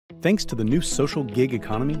Thanks to the new social gig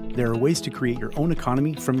economy, there are ways to create your own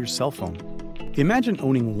economy from your cell phone. Imagine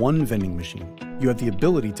owning one vending machine. You have the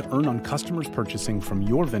ability to earn on customers purchasing from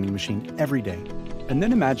your vending machine every day. And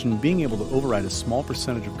then imagine being able to override a small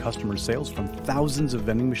percentage of customer sales from thousands of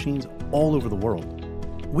vending machines all over the world.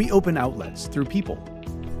 We open outlets through people.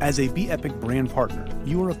 As a BEPIC brand partner,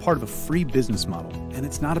 you are a part of a free business model, and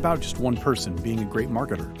it's not about just one person being a great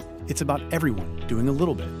marketer. It's about everyone doing a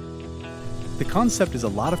little bit. The concept is a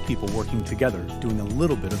lot of people working together doing a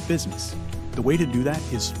little bit of business. The way to do that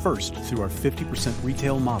is first through our 50%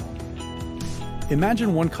 retail model.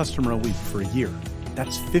 Imagine one customer a week for a year.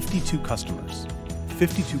 That's 52 customers.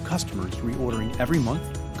 52 customers reordering every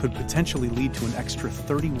month could potentially lead to an extra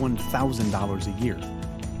 $31,000 a year.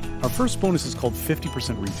 Our first bonus is called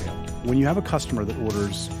 50% retail. When you have a customer that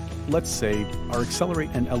orders, let's say, our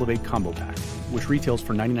Accelerate and Elevate combo pack, which retails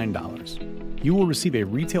for $99, you will receive a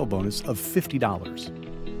retail bonus of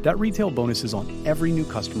 $50. That retail bonus is on every new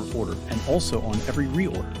customer order and also on every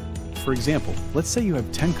reorder. For example, let's say you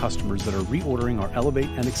have 10 customers that are reordering our Elevate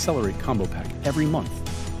and Accelerate combo pack every month.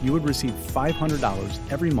 You would receive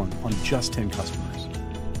 $500 every month on just 10 customers.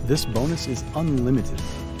 This bonus is unlimited.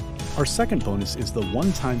 Our second bonus is the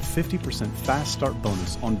one-time 50% fast start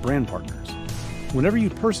bonus on brand partners. Whenever you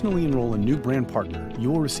personally enroll a new brand partner,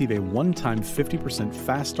 you will receive a one-time 50%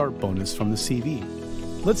 fast start bonus from the CV.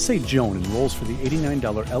 Let's say Joan enrolls for the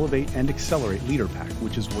 $89 Elevate and Accelerate Leader Pack,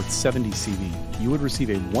 which is worth 70 CV. You would receive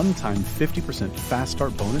a one-time 50% fast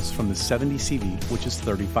start bonus from the 70 CV, which is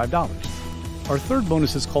 $35. Our third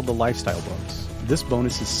bonus is called the Lifestyle Bonus. This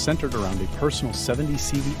bonus is centered around a personal 70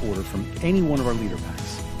 CV order from any one of our leader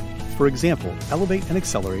packs. For example, Elevate and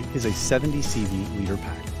Accelerate is a 70 CV leader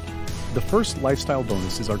pack. The first lifestyle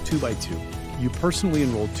bonus is our 2x2. You personally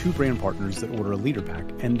enroll 2 brand partners that order a leader pack,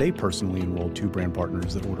 and they personally enroll 2 brand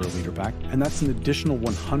partners that order a leader pack, and that's an additional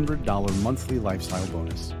 $100 monthly lifestyle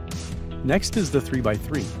bonus. Next is the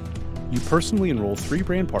 3x3. You personally enroll 3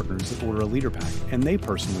 brand partners that order a leader pack, and they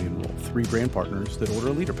personally enroll 3 brand partners that order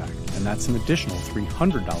a leader pack, and that's an additional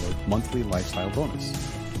 $300 monthly lifestyle bonus.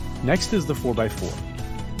 Next is the 4x4.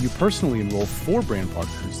 You personally enroll 4 brand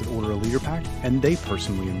partners that order a leader pack, and they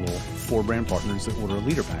personally enroll 4 brand partners that order a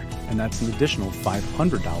leader pack, and that's an additional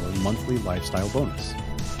 $500 monthly lifestyle bonus.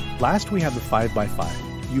 Last, we have the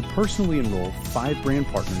 5x5. You personally enroll 5 brand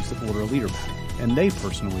partners that order a leader pack, and they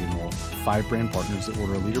personally enroll 5 brand partners that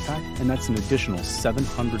order a leader pack, and that's an additional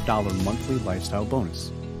 $700 monthly lifestyle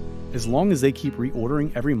bonus. As long as they keep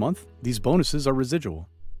reordering every month, these bonuses are residual.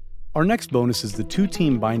 Our next bonus is the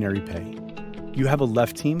 2-team binary pay. You have a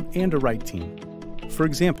left team and a right team. For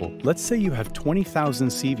example, let's say you have 20,000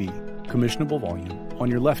 CV, commissionable volume, on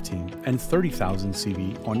your left team and 30,000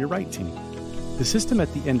 CV on your right team. The system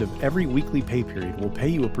at the end of every weekly pay period will pay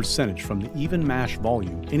you a percentage from the even mash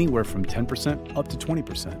volume, anywhere from 10% up to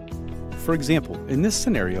 20%. For example, in this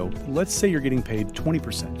scenario, let's say you're getting paid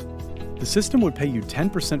 20%. The system would pay you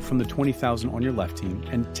 10% from the 20,000 on your left team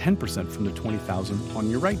and 10% from the 20,000 on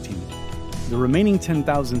your right team. The remaining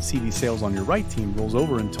 10,000 CV sales on your right team rolls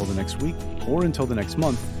over until the next week, or until the next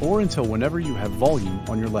month, or until whenever you have volume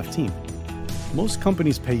on your left team. Most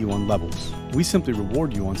companies pay you on levels. We simply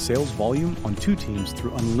reward you on sales volume on 2 teams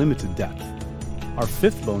through unlimited depth. Our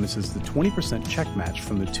fifth bonus is the 20% check match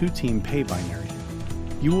from the 2-team pay binary.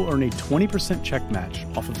 You will earn a 20% check match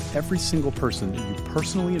off of every single person that you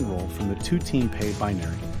personally enroll from the 2-team pay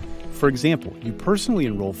binary. For example, you personally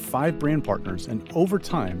enroll 5 brand partners, and over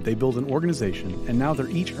time they build an organization, and now they're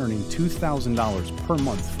each earning $2,000 per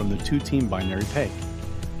month from the 2-team binary pay.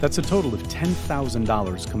 That's a total of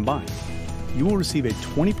 $10,000 combined. You will receive a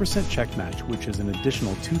 20% check match, which is an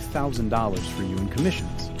additional $2,000 for you in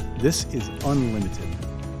commissions. This is unlimited.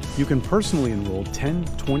 You can personally enroll 10,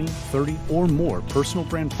 20, 30, or more personal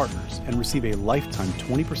brand partners and receive a lifetime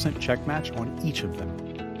 20% check match on each of them.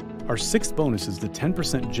 Our sixth bonus is the 10%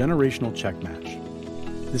 generational check match.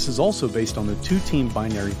 This is also based on the 2-team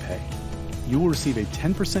binary pay. You will receive a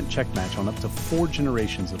 10% check match on up to 4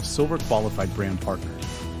 generations of silver qualified brand partners.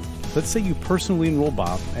 Let's say you personally enroll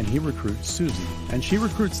Bob and he recruits Susie, and she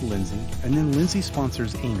recruits Lindsay, and then Lindsay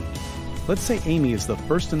sponsors Amy. Let's say Amy is the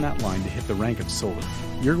first in that line to hit the rank of silver.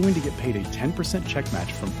 You're going to get paid a 10% check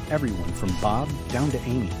match from everyone from Bob down to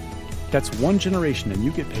Amy. That's 1 generation, and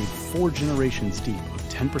you get paid 4 generations deep of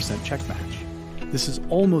 10% check match. This is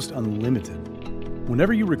almost unlimited.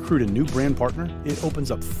 Whenever you recruit a new brand partner, it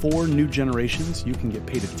opens up 4 new generations you can get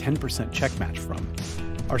paid a 10% check match from.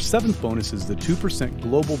 Our 7th bonus is the 2%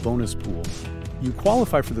 global bonus pool. You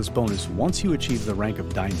qualify for this bonus once you achieve the rank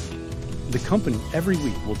of Diamond. The company every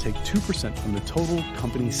week will take 2% from the total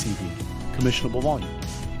company CV, commissionable volume.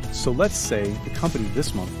 So let's say the company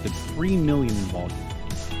this month did $3 million in volume.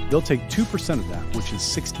 They'll take 2% of that, which is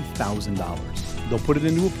 $60,000. They'll put it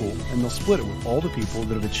into a pool and they'll split it with all the people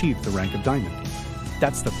that have achieved the rank of diamond.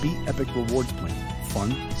 That's the BEPIC rewards plan.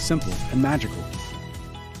 Fun, simple, and magical.